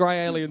love the grey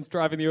aliens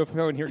driving the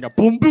UFO and hearing a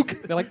boom, boom.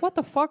 They're like, what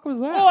the fuck was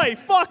that? Oi,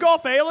 fuck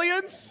off,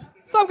 aliens!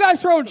 Some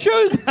guy's throwing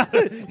shoes at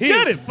us.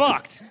 Get him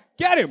fucked.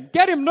 Get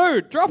him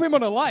nude. Drop him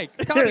on a lake.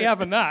 Can't be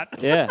having that.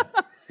 Yeah.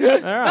 All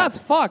right. That's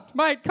fucked,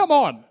 mate. Come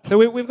on. So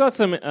we've got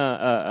some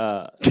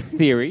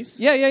theories.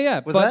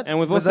 Yeah. Was that, and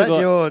we've was also that got-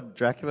 your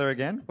Dracula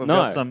again? We've No,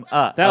 got some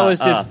that was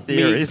just me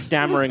theories.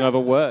 stammering over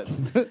words.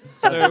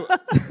 So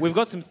we've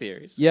got some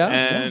theories. Yeah.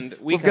 And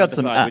we We've can't got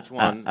some decide which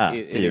one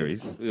it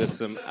theories. is. We've got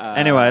some...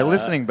 Anyway,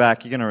 listening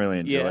back, you're going to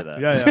really enjoy yeah.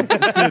 that.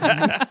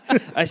 Yeah.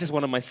 That's just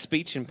one of my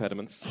speech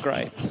impediments. It's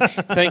great.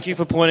 Thank you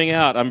for pointing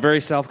out. I'm very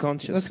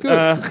self-conscious. That's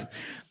good.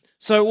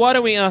 So why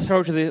don't we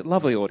throw it to the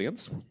lovely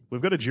audience? We've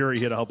got a jury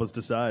here to help us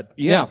decide.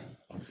 Yeah.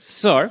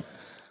 So,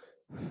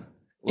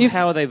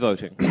 how are they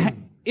voting?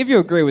 If you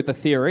agree with the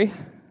theory,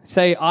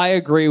 say I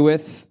agree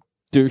with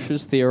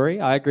Douche's theory.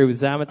 I agree with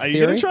Zamet's Are you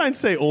theory. going to try and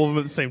say all of them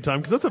at the same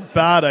time? Because that's a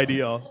bad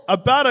idea. A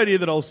bad idea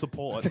that I'll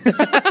support.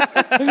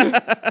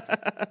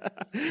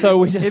 So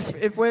we just...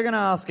 If we're going to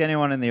ask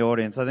anyone in the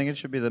audience, I think it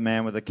should be the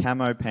man with the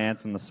camo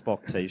pants and the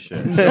Spock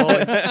t-shirt.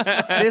 Surely,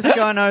 this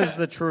guy knows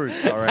the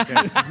truth, I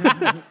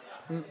reckon.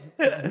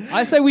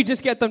 I say we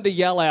just get them to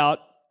yell out,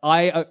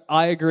 I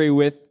agree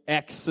with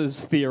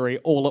X's theory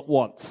all at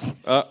once.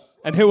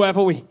 and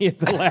whoever we hear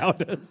the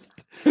loudest.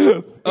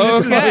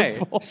 Okay.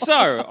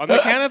 So, on the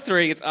count of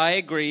three, it's I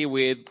agree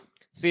with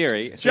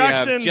theory. So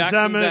Jackson, we have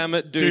Jackson,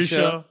 Zamet,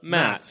 Dusha,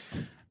 Matt.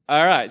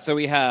 All right, so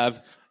we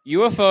have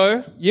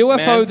UFO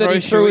UFO that he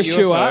threw a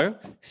shoe UFO,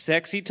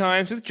 sexy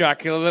times with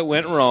Dracula that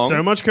went wrong.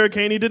 So much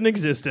cocaine he didn't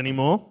exist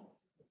anymore.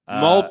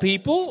 Mole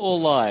people or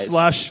lies?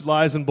 Slash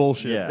lies and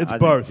bullshit. Yeah, it's I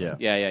both. think,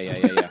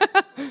 Yeah.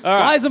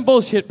 Lies and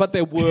bullshit, but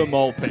there were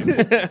mole people.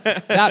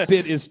 That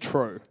bit is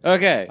true.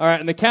 Okay. All right,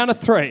 and the count of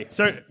three.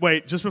 So,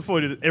 wait, just before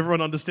we do this, everyone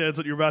understands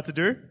what you're about to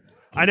do?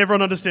 And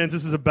everyone understands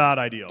this is a bad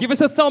idea. Give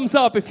us a thumbs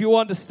up if you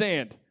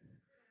understand. the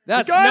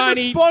That's guy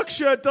 90. in the Spock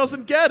shirt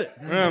doesn't get it.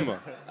 Remember,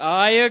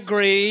 I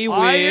agree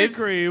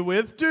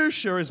with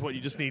Dusha is what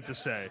you just need to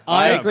say.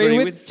 I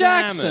agree with Zamet.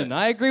 Jackson.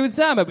 I agree with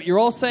Zamet, but you're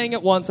all saying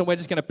it once, and we're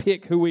just going to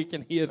pick who we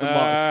can hear the most.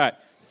 All right.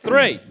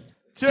 3,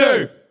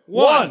 2,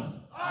 1.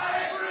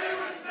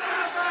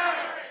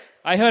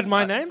 I heard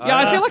my name. Yeah,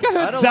 I feel like I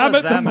heard a lot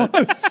of Zamet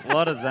the most. A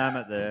lot of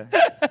Zamet there.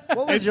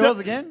 What was yours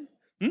again?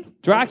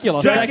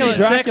 Dracula. Sexy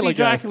Dracula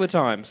Dracula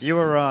times. You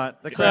were right.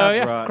 The So, crowd's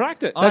yeah, right.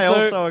 cracked it. I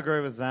also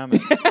agree with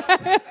Zamet.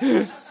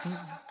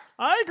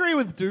 I agree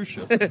with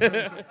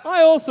Dusha.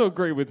 I also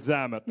agree with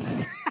Zamet.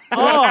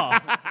 Oh,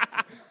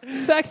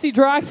 Sexy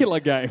Dracula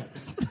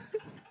games.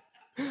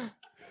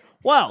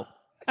 well,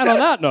 And on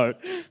that note,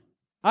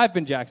 I've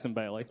been Jackson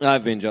Bailey.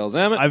 I've been Joel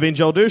Zamet. I've been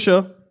Joel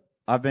Dusha.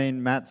 I've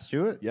been Matt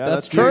Stewart. Yeah,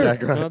 That's true. Yeah,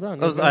 great. Well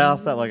done. I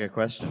asked that like a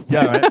question.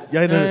 Yeah, right?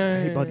 yeah, no,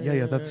 hey, bud,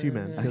 yeah, that's you,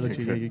 man. Yeah, that's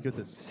you. Yeah, you good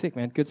this. Sick,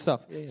 man. Good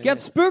stuff. Get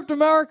spooked,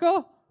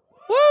 America.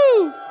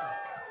 Woo!